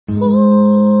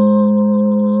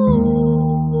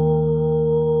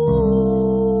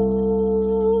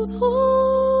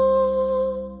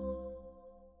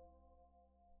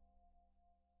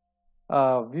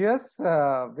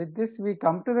with this, we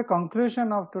come to the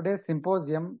conclusion of today's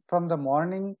symposium. From the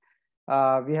morning,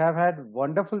 we have had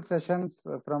wonderful sessions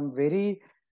from very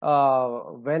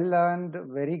well-learned,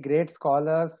 very great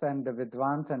scholars and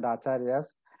Vidwans and Acharyas.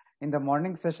 In the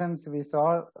morning sessions, we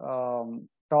saw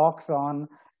talks on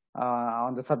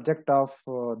the subject of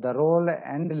the role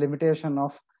and limitation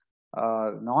of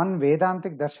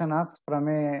non-Vedantic darshanas from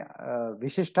a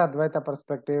Vishishtadvaita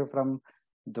perspective, from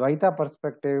Dvaita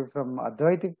perspective, from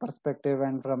Advaitic perspective,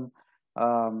 and from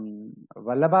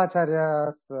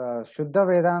Vallabhacharya's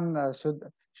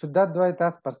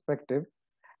Shuddhadvaita's perspective.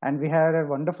 And we had a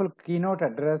wonderful keynote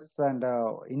address and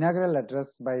inaugural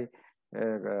address by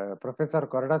Professor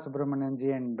Korada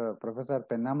Subramanianji and Professor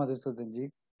Penna Madhusudanji.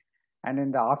 And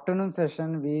in the afternoon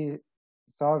session, we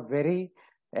saw very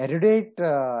erudite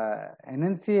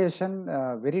enunciation,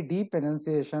 very deep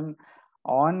enunciation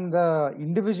on the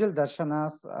individual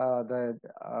darshanas, the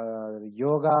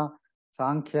yoga,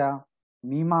 Sankhya,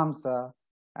 Mimamsa,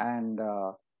 and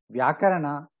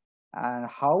Vyakarana, and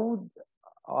how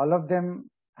all of them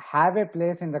have a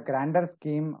place in the grander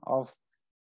scheme of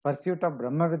pursuit of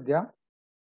Brahmavidyā,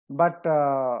 but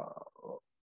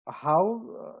how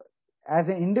as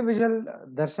an individual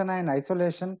darshana in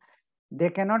isolation, they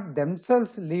cannot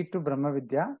themselves lead to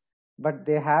Brahmavidyā, but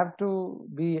they have to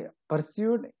be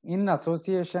pursued in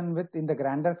association with, in the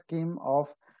grander scheme of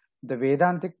the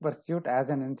Vedantic pursuit as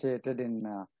enunciated in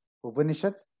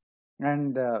Upanishads.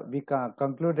 And we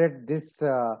concluded this,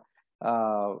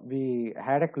 we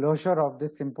had a closure of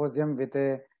this symposium with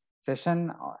a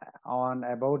session on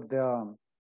about the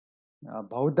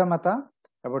Bauddha Mata,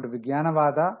 about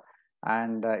Vijnanavada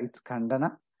and its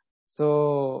Khandana.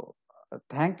 So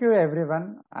thank you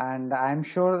everyone, and I'm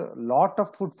sure lot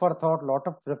of food for thought, lot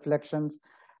of reflections,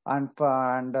 and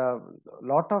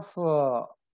lot of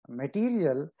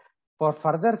material for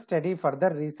further study, further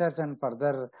research, and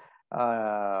further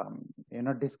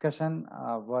discussion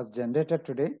was generated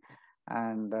today.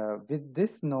 And with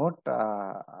this note,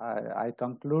 I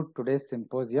conclude today's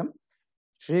symposium.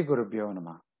 Shri Gurubhyo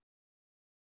Namah.